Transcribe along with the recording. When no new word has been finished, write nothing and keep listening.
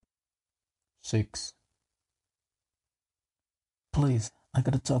6. "Please, I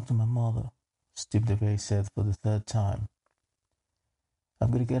gotta talk to my mother," Steve DeVay said for the third time.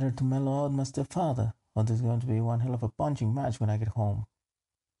 "I've gotta get her to mellow out my stepfather, or there's going to be one hell of a punching match when I get home."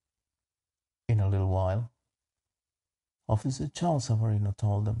 In a little while, Officer Charles Savarino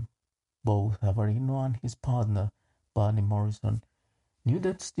told them. Both Savarino and his partner, Barney Morrison, knew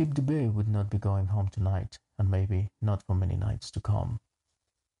that Steve DeBay would not be going home tonight, and maybe not for many nights to come.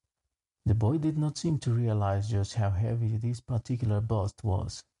 The boy did not seem to realize just how heavy this particular bust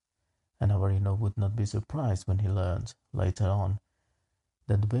was, and Savarino would not be surprised when he learned, later on,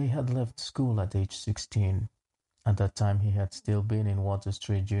 that DeBay had left school at age 16. At that time he had still been in Water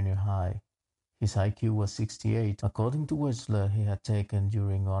Street Junior High. His IQ was 68, according to Whistler he had taken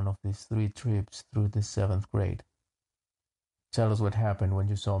during one of his 3 trips through the 7th grade. "Tell us what happened when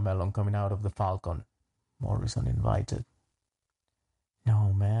you saw Mellon coming out of the Falcon," Morrison invited.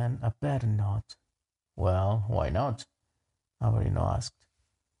 "No, man, I better not." "Well, why not?" Averino asked.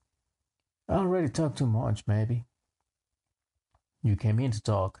 "I already talked too much, maybe." "You came in to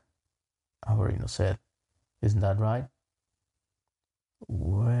talk," Averino said. "Isn't that right?"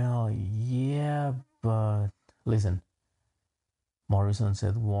 "Well, yeah, but..." "Listen," Morrison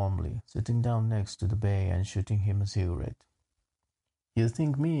said warmly, sitting down next to the bay and shooting him a cigarette. "You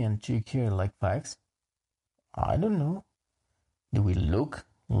think me and Chick here like facts?" "I don't know. Do we look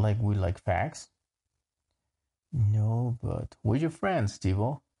like we like facts?" "No, but we're your friends,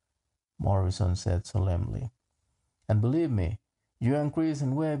 Steve-O," Morrison said solemnly. "And believe me, you and Chris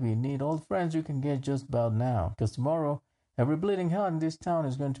and Webby need all the friends you can get just about now, because tomorrow every bleeding heart in this town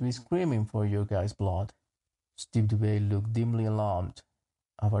is going to be screaming for your guys' blood." Steve DeVay looked dimly alarmed.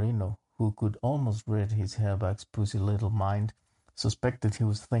 Avarino, who could almost read his hairback's pussy little mind, suspected he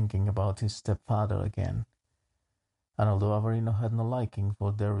was thinking about his stepfather again. And although Avarino had no liking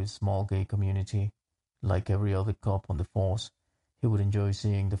for Derry's small gay community, like every other cop on the force, he would enjoy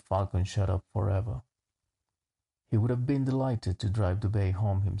seeing the Falcon shut up forever. He would have been delighted to drive DeBay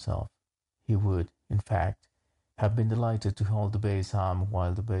home himself. He would, in fact, have been delighted to hold DeBay's arm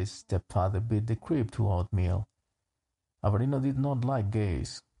while DeBay's stepfather beat the crib to oatmeal. Avarino did not like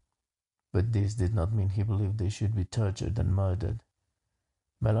gays, but this did not mean he believed they should be tortured and murdered.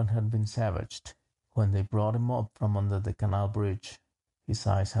 Mellon had been savaged. When they brought him up from under the canal bridge, his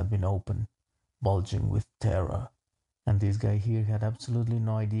eyes had been open, bulging with terror, and this guy here had absolutely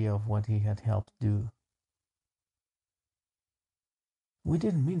no idea of what he had helped do. "We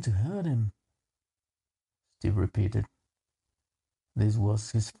didn't mean to hurt him," Steve repeated. This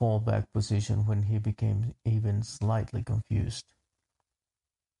was his fallback position when he became even slightly confused.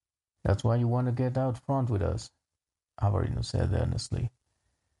 "That's why you want to get out front with us," Avarino said earnestly.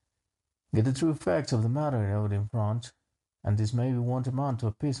 "Get the true facts of the matter out in front, and this maybe won't amount to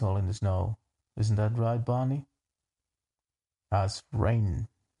a pisshole in the snow. Isn't that right, Barney?" "As rain,"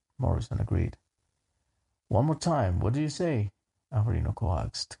 Morrison agreed. "One more time, what do you say?" Avarino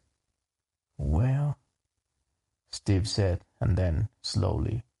coaxed. "Well," Steve said, and then,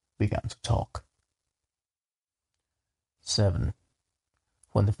 slowly, began to talk. 7.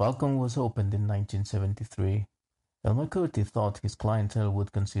 When the Falcon was opened in 1973, Elmer Curti thought his clientele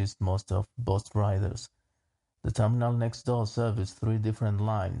would consist most of bus riders. The terminal next door serviced 3 different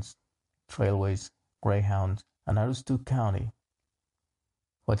lines: Trailways, Greyhound, and Aroostook County.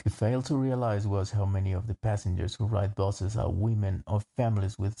 What he failed to realize was how many of the passengers who ride buses are women or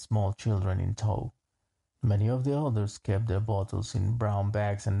families with small children in tow. Many of the others kept their bottles in brown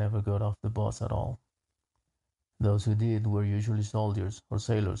bags and never got off the bus at all. Those who did were usually soldiers or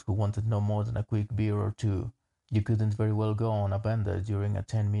sailors who wanted no more than a quick beer or two. You couldn't very well go on a bender during a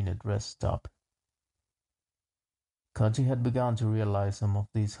 10-minute rest stop. Cuddy had begun to realize some of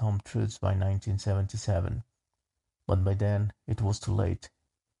these home truths by 1977, but by then it was too late.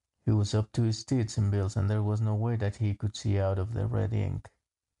 He was up to his teeth in bills, and there was no way that he could see out of the red ink.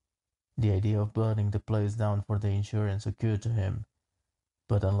 The idea of burning the place down for the insurance occurred to him,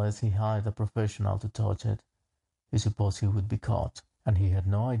 but unless he hired a professional to touch it, he supposed he would be caught, and he had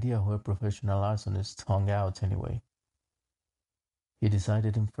no idea where professional arsonists hung out anyway. He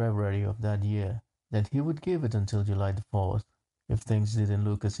decided in February of that year that he would give it until July the 4th. If things didn't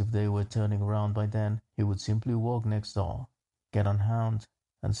look as if they were turning around by then, he would simply walk next door, get on hand,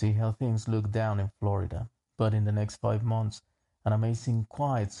 and see how things looked down in Florida. But in the next 5 months, an amazing,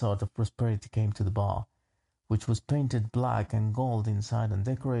 quiet sort of prosperity came to the bar, which was painted black and gold inside and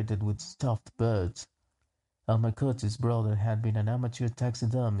decorated with stuffed birds. Elmer Curtis' brother had been an amateur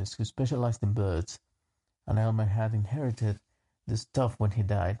taxidermist who specialized in birds, and Elmer had inherited the stuff when he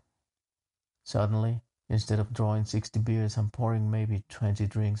died. Suddenly, instead of drawing 60 beers and pouring maybe 20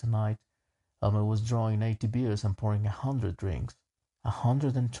 drinks a night, Elmer was drawing 80 beers and pouring 100 drinks,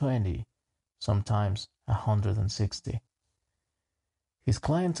 120, sometimes 160. His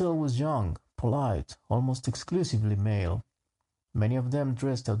clientele was young, polite, almost exclusively male. Many of them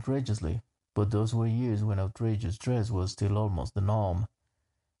dressed outrageously, but those were years when outrageous dress was still almost the norm,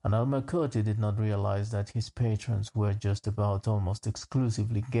 and Elmer Curti did not realize that his patrons were just about almost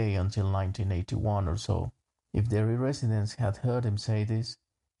exclusively gay until 1981 or so. If Derry residents had heard him say this,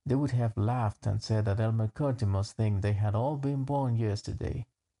 they would have laughed and said that Elmer Curti must think they had all been born yesterday.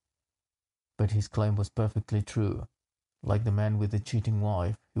 But his claim was perfectly true. Like the man with the cheating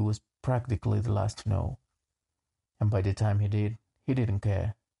wife, he was practically the last to know. And by the time he didn't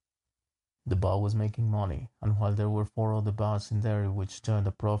care. The bar was making money, and while there were 4 other bars in Derry which turned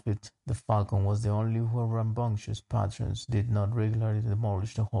a profit, the Falcon was the only where rambunctious patrons did not regularly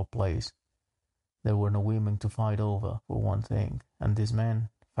demolish the whole place. There were no women to fight over, for one thing, and these men,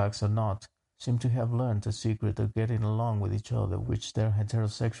 facts or not, seemed to have learned a secret of getting along with each other which their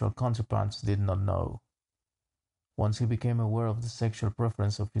heterosexual counterparts did not know. Once he became aware of the sexual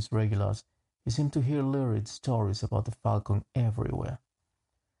preference of his regulars, he seemed to hear lurid stories about the Falcon everywhere.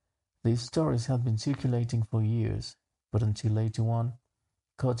 These stories had been circulating for years, but until 81,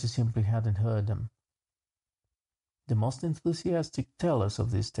 Curti simply hadn't heard them. The most enthusiastic tellers of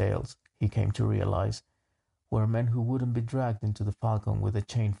these tales, he came to realize, were men who wouldn't be dragged into the Falcon with a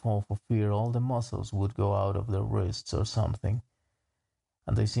chain fall for fear all the muscles would go out of their wrists or something,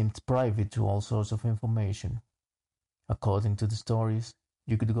 and they seemed privy to all sorts of information. According to the stories,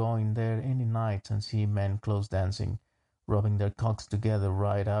 you could go in there any night and see men close dancing, rubbing their cocks together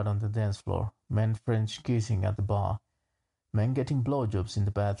right out on the dance floor, men French kissing at the bar, men getting blowjobs in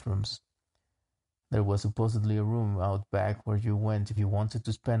the bathrooms. There was supposedly a room out back where you went if you wanted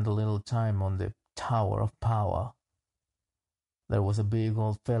to spend a little time on the Tower of Power. There was a big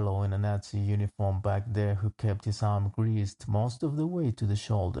old fellow in a Nazi uniform back there who kept his arm greased most of the way to the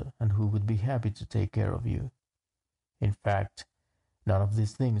shoulder and who would be happy to take care of you. In fact, none of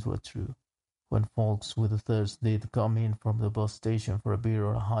these things were true. When folks with a thirst did come in from the bus station for a beer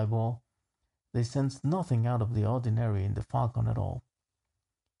or a highball, they sensed nothing out of the ordinary in the Falcon at all.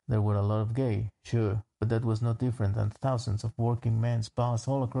 There were a lot of gay, sure, but that was no different than thousands of working men's bars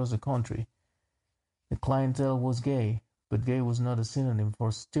all across the country. The clientele was gay, but gay was not a synonym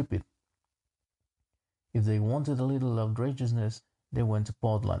for stupid. If they wanted a little outrageousness, they went to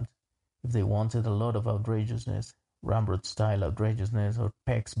Portland. If they wanted a lot of outrageousness, Ramrod-style outrageousness or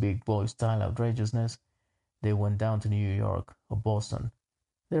Peck's Big Boy-style outrageousness, they went down to New York or Boston.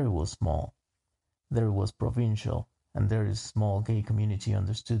 There it was small. There it was provincial, and there this small gay community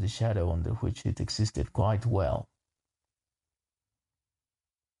understood the shadow under which it existed quite well.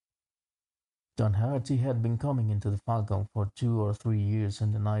 Don Haggerty had been coming into the Falcon for 2 or 3 years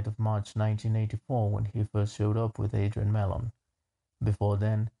on the night of March 1984 when he first showed up with Adrian Mellon. Before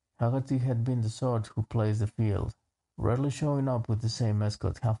then, Haggerty had been the sort who plays the field, rarely showing up with the same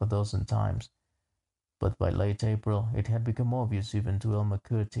escort half a dozen times. But by late April it had become obvious even to Elmer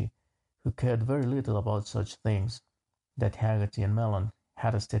Curti, who cared very little about such things, that Haggerty and Mellon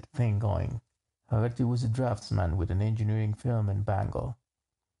had a steady thing going. Haggerty was a draftsman with an engineering firm in Bangor.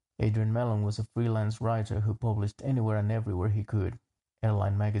 Adrian Mellon was a freelance writer who published anywhere and everywhere he could: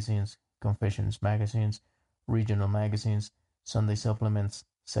 airline magazines, confessions magazines, regional magazines, Sunday supplements,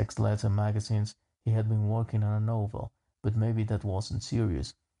 sex letter magazines. He had been working on a novel, but maybe that wasn't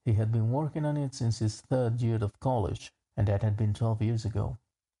serious. He had been working on it since his 3rd year of college, and that had been 12 years ago.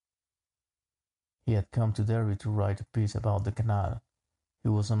 He had come to Derry to write a piece about the canal. He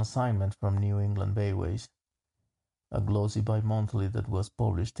was on assignment from New England Bayways, a glossy bi-monthly that was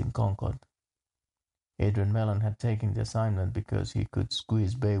published in Concord. Adrian Mellon had taken the assignment because he could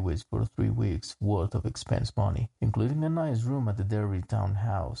squeeze Bayways for 3 weeks' worth of expense money, including a nice room at the Derry town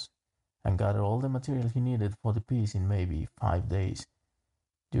house, and gather all the material he needed for the piece in maybe 5 days.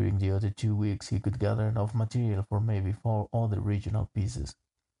 During the other 2 weeks he could gather enough material for maybe 4 other regional pieces.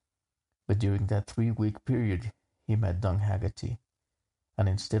 But during that 3-week period he met Don Haggerty, and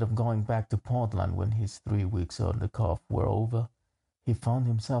instead of going back to Portland when his 3 weeks on the cuff were over, he found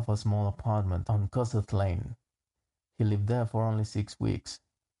himself a small apartment on Kossuth Lane. He lived there for only 6 weeks.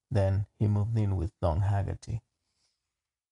 Then he moved in with Don Haggerty.